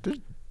 7. There's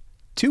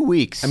 2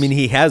 weeks. I mean,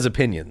 he has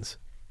opinions.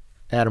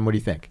 Adam, what do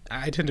you think?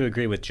 I tend to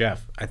agree with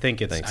Jeff. I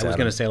think it's. Thanks, I was Adam.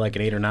 going to say like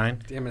an 8 or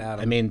 9. Damn it, Adam.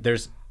 I mean,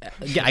 there's.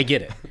 Yeah, I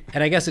get it,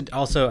 and I guess it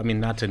also. I mean,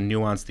 not to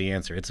nuance the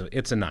answer,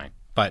 it's a 9,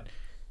 but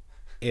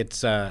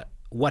it's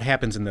what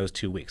happens in those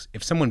 2 weeks.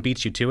 If someone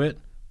beats you to it,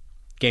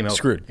 game over.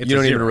 Screwed. It's You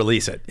don't a even 0.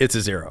 release it. It's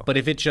a 0. But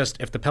if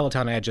the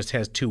Peloton ad just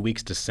has 2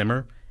 weeks to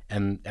simmer,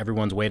 and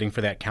everyone's waiting for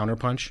that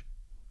counterpunch,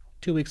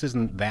 2 weeks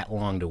isn't that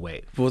long to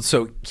wait. Well,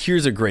 so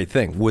here's a great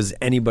thing. Was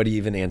anybody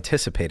even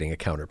anticipating a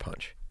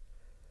counterpunch?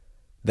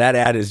 That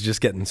ad is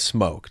just getting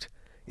smoked.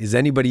 Is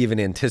anybody even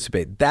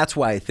anticipate? That's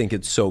why I think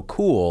it's so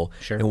cool,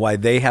 Sure. and why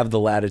they have the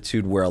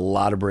latitude where a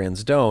lot of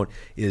brands don't,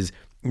 is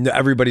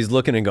everybody's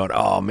looking and going,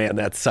 oh man,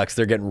 that sucks.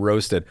 They're getting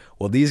roasted.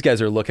 Well, these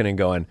guys are looking and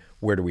going,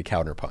 where do we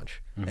counterpunch?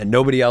 And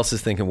nobody else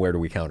is thinking, where do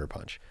we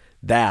counterpunch?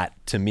 That,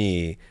 to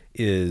me,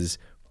 is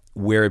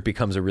where it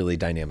becomes a really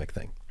dynamic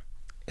thing.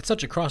 It's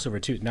such a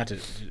crossover too. Not to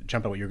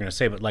jump at what you were going to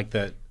say, but like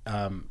they're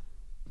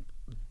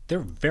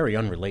very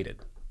unrelated.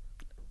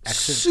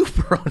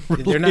 Super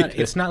unrelated. They're not.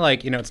 It's not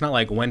like It's not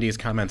like Wendy's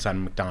comments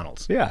on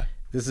McDonald's. Yeah.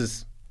 This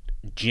is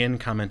Gin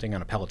commenting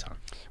on a Peloton.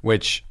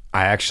 Which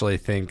I actually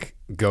think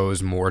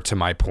goes more to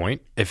my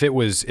point. If it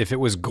was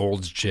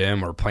Gold's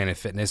Gym or Planet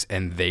Fitness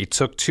and they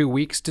took 2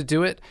 weeks to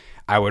do it,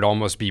 I would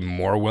almost be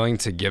more willing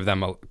to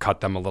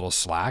cut them a little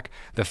slack.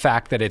 The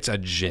fact that it's a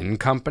gin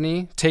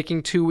company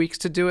taking 2 weeks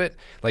to do it,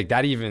 like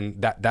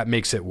that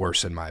makes it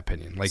worse in my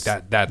opinion. Like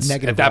that's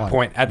Negative at that one.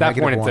 point. At that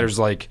Negative point, if one.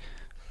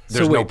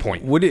 there's no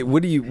point. What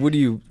do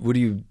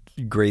you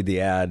grade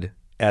the ad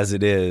as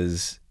it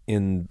is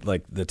in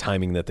like the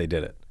timing that they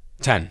did it?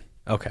 10.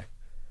 Okay.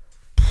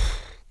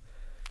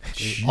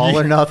 All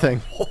or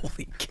nothing.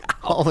 Holy cow.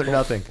 All or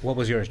nothing. What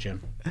was yours,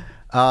 Jim?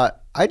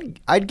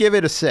 I'd give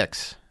it a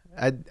 6.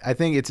 I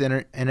think it's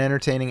an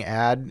entertaining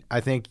ad.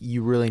 I think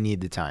you really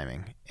need the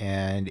timing,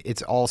 and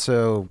it's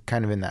also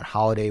kind of in that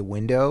holiday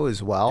window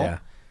as well. Yeah.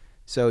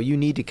 So you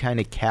need to kind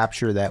of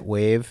capture that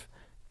wave.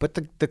 But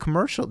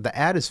the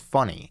ad is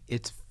funny.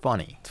 It's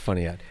funny. It's a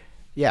funny ad.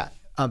 Yeah.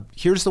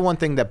 Here's the one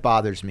thing that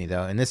bothers me,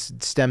 though, and this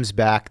stems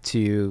back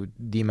to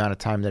the amount of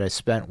time that I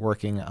spent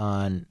working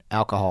on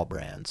alcohol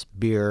brands,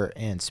 beer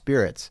and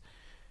spirits.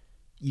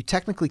 You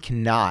technically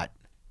cannot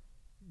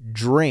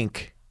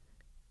drink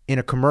in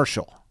a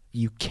commercial.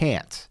 You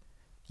can't.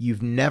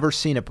 You've never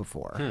seen it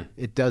before.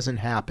 It doesn't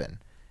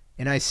happen.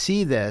 And I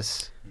see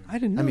this. I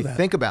didn't know that.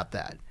 Think about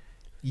that.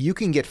 You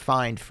can get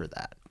fined for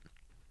that.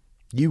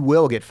 You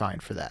will get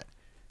fined for that.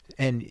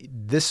 And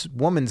this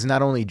woman's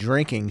not only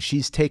drinking,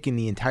 she's taking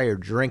the entire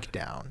drink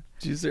down.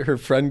 She's her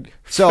friend.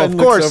 So, friend of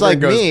looks course, over like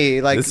and goes,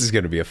 me, like- this is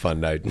going to be a fun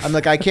night. I'm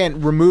like, I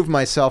can't remove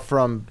myself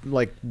from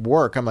like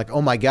work. I'm like,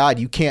 oh my God,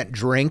 you can't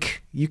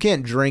drink. You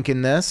can't drink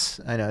in this.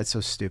 I know, it's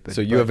so stupid.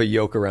 So you have a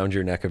yoke around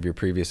your neck of your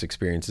previous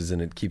experiences,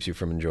 and it keeps you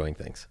from enjoying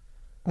things.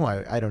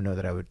 Well, I don't know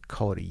that I would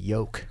call it a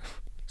yoke.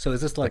 So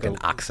is this like an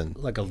oxen.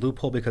 like a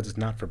loophole because it's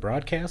not for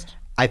broadcast?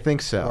 I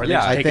think so. Or are they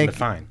just taking the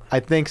fine? I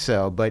think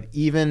so. But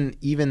even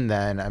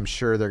then, I'm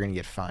sure they're going to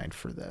get fined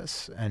for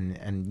this.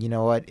 And you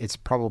know what? It's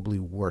probably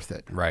worth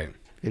it. Right.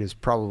 It is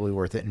probably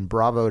worth it. And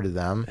bravo to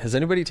them. Has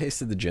anybody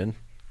tasted the gin?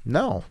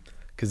 No.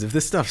 Because if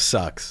this stuff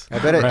sucks, I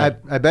bet Right.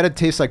 I bet it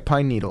tastes like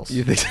pine needles.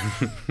 you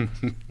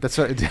think That's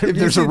what.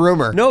 There's a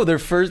rumor. No, their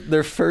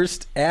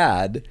first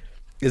ad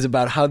is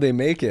about how they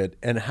make it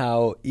and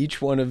how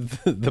each one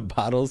of the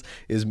bottles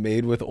is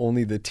made with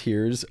only the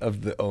tears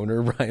of the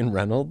owner, Ryan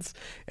Reynolds,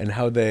 and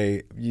how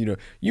they,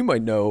 you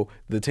might know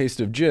the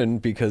taste of gin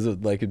because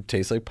it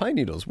tastes like pine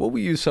needles. Well,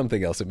 we use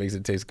something else that makes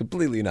it taste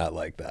completely not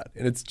like that.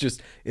 And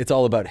it's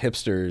all about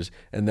hipsters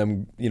and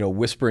them,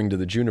 whispering to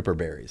the juniper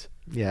berries.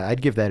 Yeah,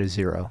 I'd give that a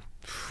 0.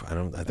 I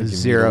think A you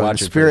 0. need to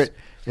watch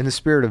In the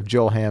spirit of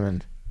Joel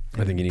Hammond.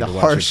 I think you need to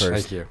watch it first.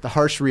 Thank you. The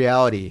harsh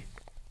reality.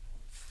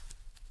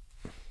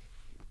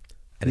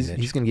 And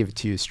He's going to give it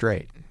to you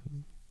straight.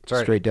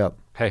 right. Straight up.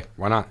 Hey,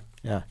 why not?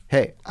 Yeah.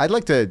 Hey, I'd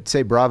like to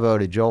say bravo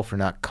to Joel for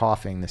not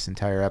coughing this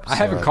entire episode. I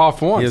haven't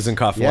coughed once. He doesn't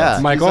cough Yeah,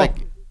 once. Michael,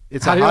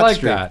 it's how a do you hot like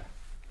streak. that?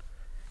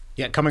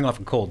 Yeah, coming off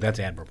a cold, that's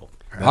admirable.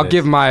 I'll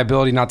give my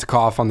ability not to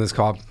cough on this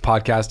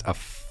podcast a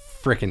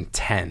freaking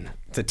 10.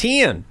 It's a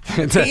 10.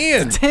 It's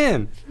a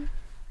 10.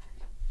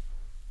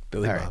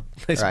 Billy All right. Bob.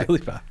 Nice All right. Billy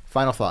Bob.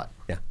 Final thought.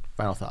 Yeah.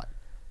 Final thought.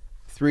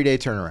 3-day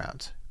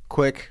turnarounds.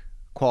 Quick,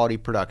 quality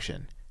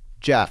production.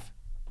 Jeff,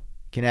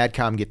 can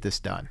AdCom get this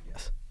done?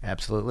 Yes.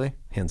 Absolutely.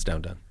 Hands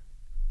down done.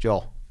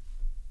 Joel.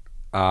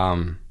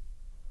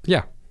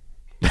 Yeah.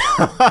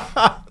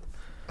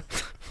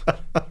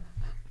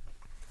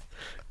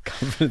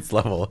 Confidence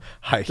level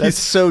high. That's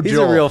so he's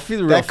Joel. a real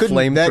flamethrower That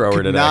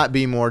could today. not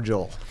be more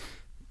Joel.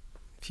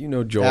 If you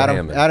know Joel Adam,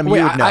 Hammond. Adam, Wait,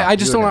 you would know. I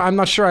just You would don't. know. I'm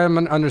not sure I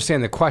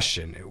understand the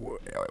question.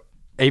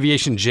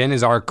 Aviation Gin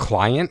is our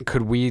client.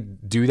 Could we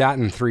do that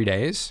in 3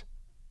 days?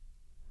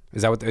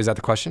 Is that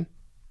the question?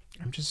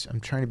 I'm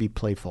trying to be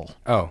playful.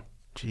 Oh,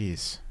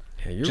 Jeez.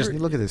 Yeah, you're Just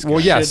look at this guy. well,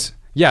 yes,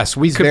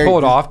 we could very- pull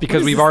it off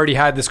because is we've this? already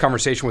had this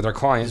conversation with our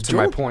client. To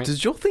my point, Does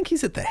Joel think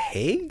he's at The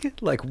Hague?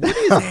 Like, what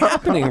is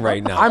happening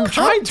right now? I'm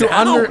trying to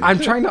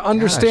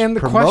understand the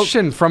promote-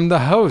 question from the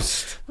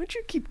host. Why'd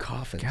you keep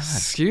coughing?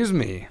 Excuse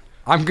me.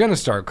 I'm gonna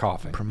start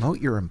coughing.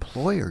 Promote your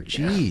employer.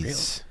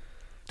 Jeez.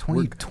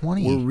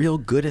 2020. We're real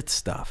good at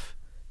stuff.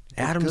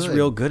 Adam's good.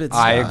 real good at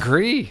stuff. I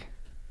agree.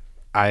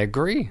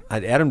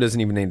 Adam doesn't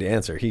even need to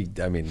answer. He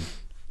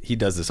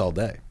does this all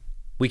day.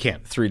 We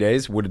can't. 3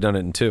 days, would have done it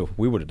in 2.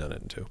 We would have done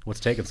it in 2. What's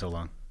taking so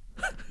long?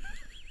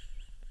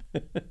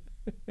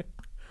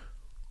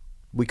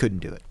 We couldn't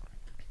do it.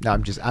 No,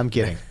 I'm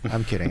kidding.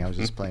 I'm kidding. I was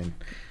just playing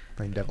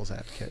devil's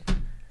advocate.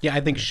 Yeah,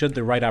 I think should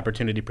the right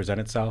opportunity present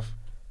itself,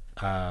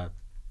 there's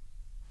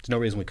no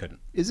reason we couldn't.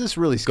 Is this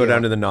really Go scalable?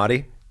 down to the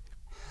Naughty.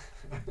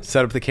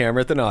 Set up the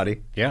camera at the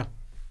Naughty. Yeah.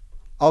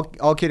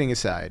 all kidding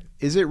aside,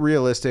 is it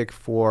realistic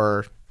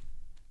for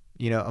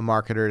a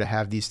marketer to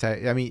have these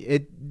type? I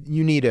mean,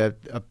 you need a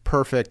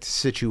perfect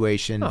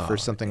situation for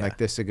something like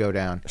this to go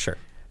down. Sure.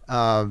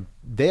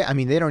 They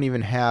don't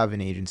even have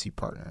an agency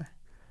partner,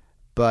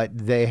 but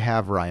they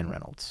have Ryan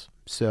Reynolds.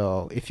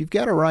 So if you've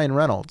got a Ryan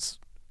Reynolds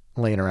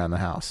laying around the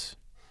house,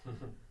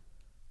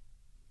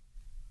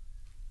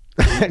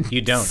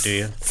 You don't, do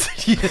you?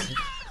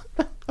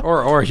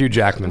 Or Hugh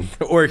Jackman.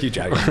 Or Hugh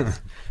Jackman.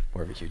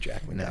 More of a Hugh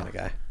Jackman kind of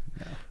guy.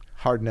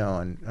 hard no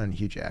on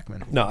Hugh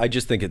Jackman. No, I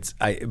just think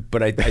I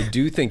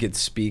do think it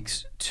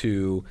speaks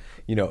to,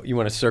 you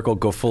want to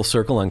go full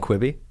circle on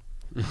Quibi?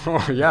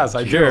 Oh, yes,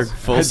 I Sure, do.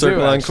 full I do,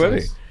 circle on actually.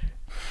 Quibi.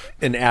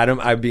 And Adam,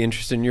 I'd be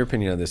interested in your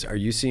opinion on this. Are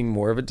you seeing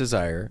more of a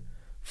desire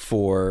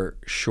for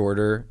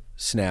shorter,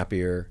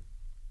 snappier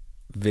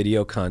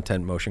video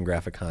content, motion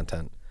graphic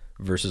content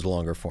versus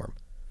longer form?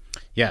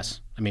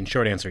 Yes. I mean,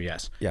 short answer,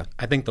 yes. Yeah.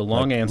 I think the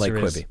long answer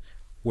like is Quibi.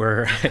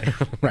 we're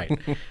right.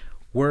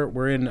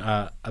 We're in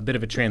a bit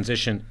of a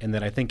transition in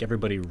that I think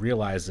everybody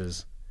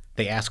realizes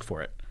they ask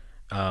for it,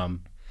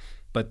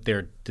 but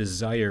their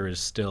desire is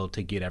still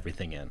to get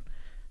everything in.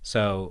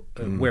 So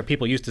where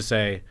people used to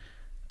say,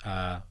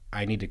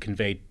 I need to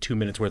convey 2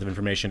 minutes worth of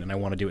information and I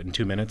want to do it in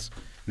 2 minutes.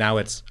 Now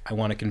it's, I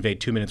want to convey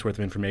 2 minutes worth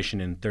of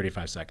information in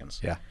 35 seconds.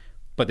 Yeah.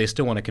 But they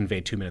still want to convey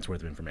 2 minutes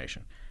worth of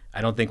information.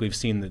 I don't think we've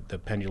seen the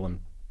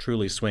pendulum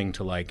truly swing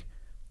to like,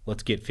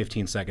 let's get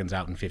 15 seconds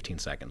out in 15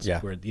 seconds,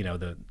 Yeah. where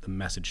the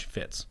message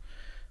fits.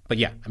 But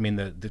yeah, I mean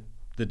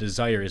the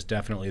desire is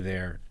definitely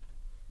there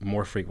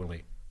more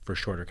frequently for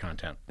shorter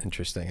content.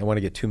 Interesting. I want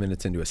to get 2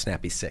 minutes into a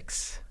snappy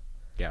 6.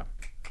 Yeah.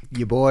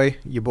 Your boy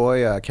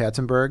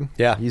Katzenberg.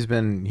 Yeah. he's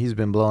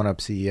been blowing up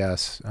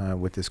CES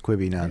with this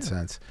Quibi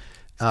nonsense.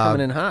 It's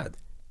coming in hot.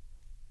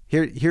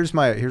 Here's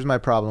my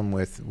problem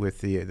with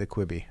the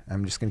Quibi.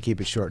 I'm just gonna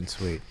keep it short and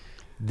sweet.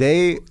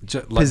 They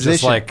Just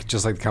position like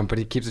the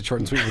company keeps it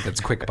short and sweet with its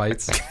quick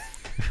bites.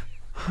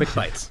 Quick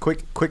bites.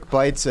 quick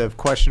bites of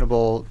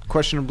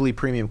questionably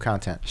premium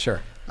content.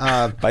 Sure.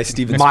 By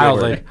Steven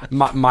Mildly,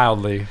 Spielberg.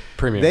 mildly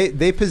premium.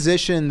 They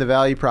position the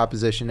value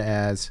proposition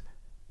as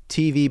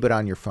TV but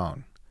on your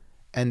phone,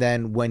 and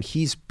then when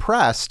he's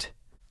pressed,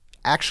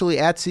 actually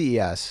at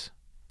CES,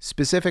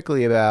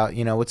 specifically about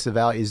what's the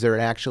value? Is there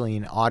actually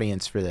an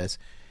audience for this?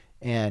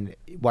 And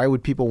why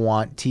would people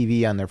want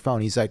TV on their phone?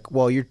 He's like,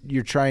 well,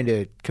 you're trying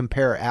to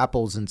compare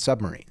apples and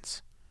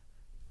submarines.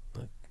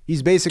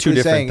 He's basically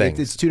different saying things.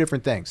 it's two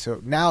different things.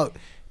 So now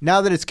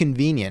that it's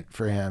convenient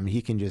for him,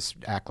 he can just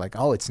act like,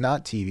 oh, it's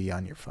not TV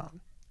on your phone.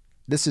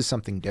 This is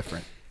something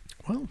different.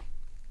 Well,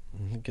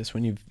 I guess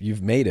when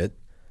you've made it,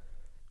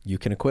 you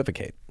can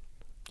equivocate.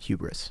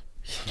 Hubris.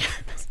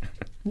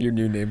 Your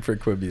new name for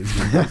Quibi is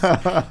hubris,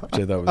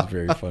 which I thought was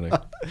very funny.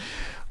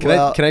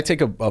 Can I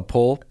take a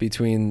poll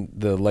between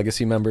the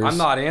legacy members? I'm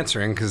not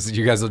answering because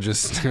you guys will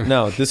just.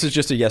 No, this is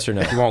just a yes or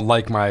no. You won't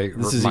like my.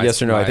 This is a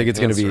yes or no. I think it's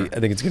going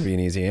to be an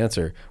easy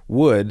answer.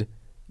 Would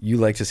you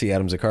like to see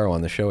Adam Zaccaro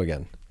on the show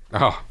again?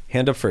 Oh,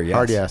 hand up for a yes.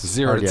 Hard yes.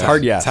 0 to 10.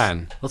 Hard yes.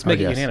 10. Let's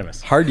make it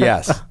unanimous. Hard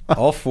yes.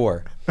 All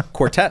 4.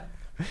 Quartet.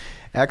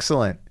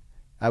 Excellent.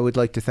 I would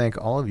like to thank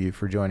all of you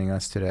for joining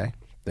us today.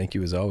 Thank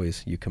you as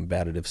always, you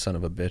combative son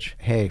of a bitch.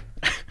 Hey,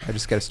 I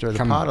just got to stir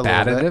the pot a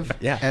little bit.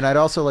 Yeah. And I'd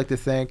also like to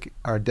thank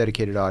our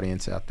dedicated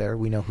audience out there.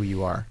 We know who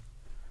you are.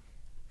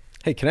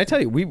 Hey, can I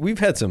tell you, we've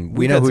had some.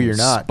 We know who you're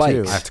not, spikes.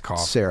 too. I have to cough.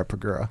 Sarah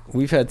Pagura.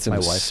 We've had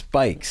some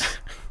spikes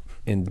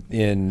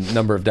in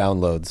number of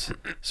downloads.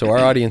 So our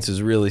audience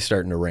is really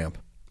starting to ramp.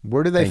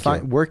 Where do they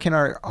find? Where can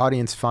our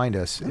audience find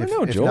us if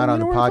Joel, not on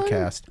the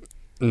podcast?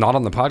 Not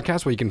on the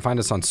podcast. Well, you can find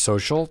us on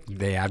social,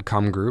 the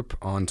AdCom group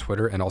on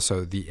Twitter, and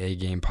also the A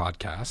Game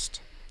podcast.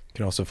 You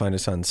can also find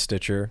us on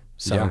Stitcher,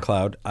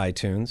 SoundCloud,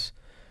 iTunes.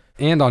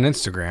 And on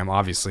Instagram,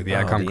 obviously, the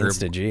AdCom group.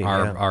 Insta-G,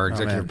 our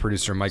executive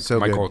producer,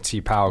 Michael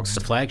T. Paukst.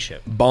 The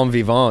flagship. Bon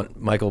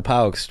vivant, Michael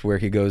Paukst, where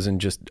he goes and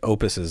just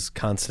opuses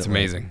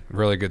constantly. It's amazing.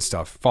 Really good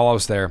stuff. Follow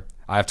us there.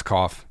 I have to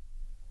cough.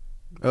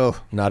 Oh,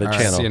 not a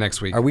channel. See you next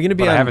week. Are we going to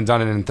be I haven't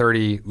done it in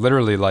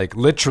literally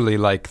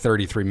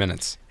 33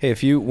 minutes. Hey,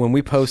 when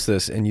we post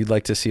this and you'd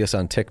like to see us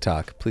on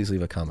TikTok, please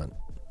leave a comment.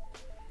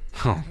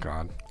 Oh,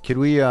 God. Could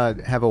we have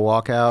a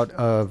walkout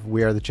of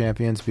We Are the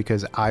Champions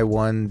because I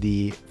won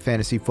the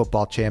fantasy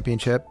football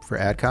championship for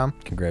AdCom?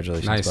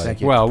 Congratulations, nice. buddy.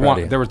 Thank you. Well,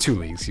 there were 2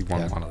 leagues. He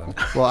won one of them.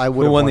 Well, I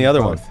would. Who won the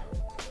other both.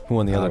 one? Who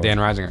won the other one? Dan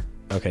Reisinger.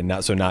 Okay,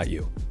 not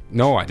you.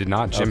 No, I did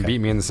not. Jim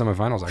beat me in the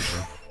semifinals,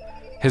 actually.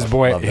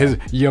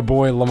 Your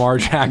boy Lamar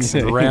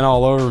Jackson ran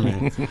all over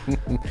me.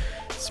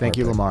 Thank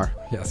you, Lamar.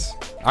 Yes.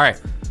 All right.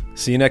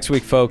 See you next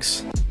week,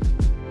 folks.